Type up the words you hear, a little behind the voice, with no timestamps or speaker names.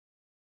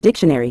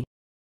Dictionary.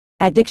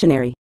 At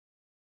dictionary.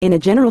 In a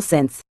general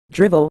sense,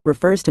 drivel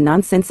refers to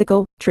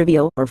nonsensical,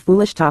 trivial, or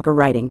foolish talk or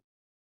writing.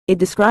 It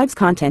describes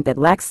content that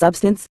lacks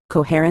substance,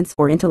 coherence,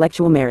 or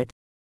intellectual merit.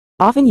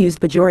 Often used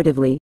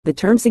pejoratively, the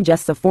term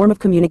suggests a form of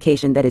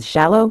communication that is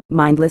shallow,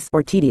 mindless,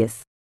 or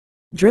tedious.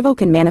 Drivel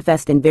can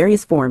manifest in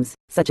various forms,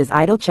 such as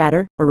idle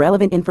chatter,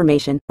 irrelevant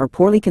information, or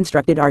poorly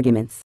constructed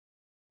arguments.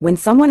 When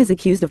someone is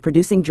accused of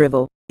producing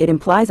drivel, it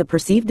implies a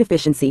perceived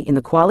deficiency in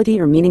the quality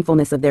or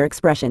meaningfulness of their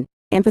expression,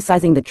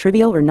 emphasizing the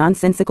trivial or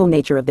nonsensical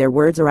nature of their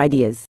words or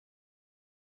ideas.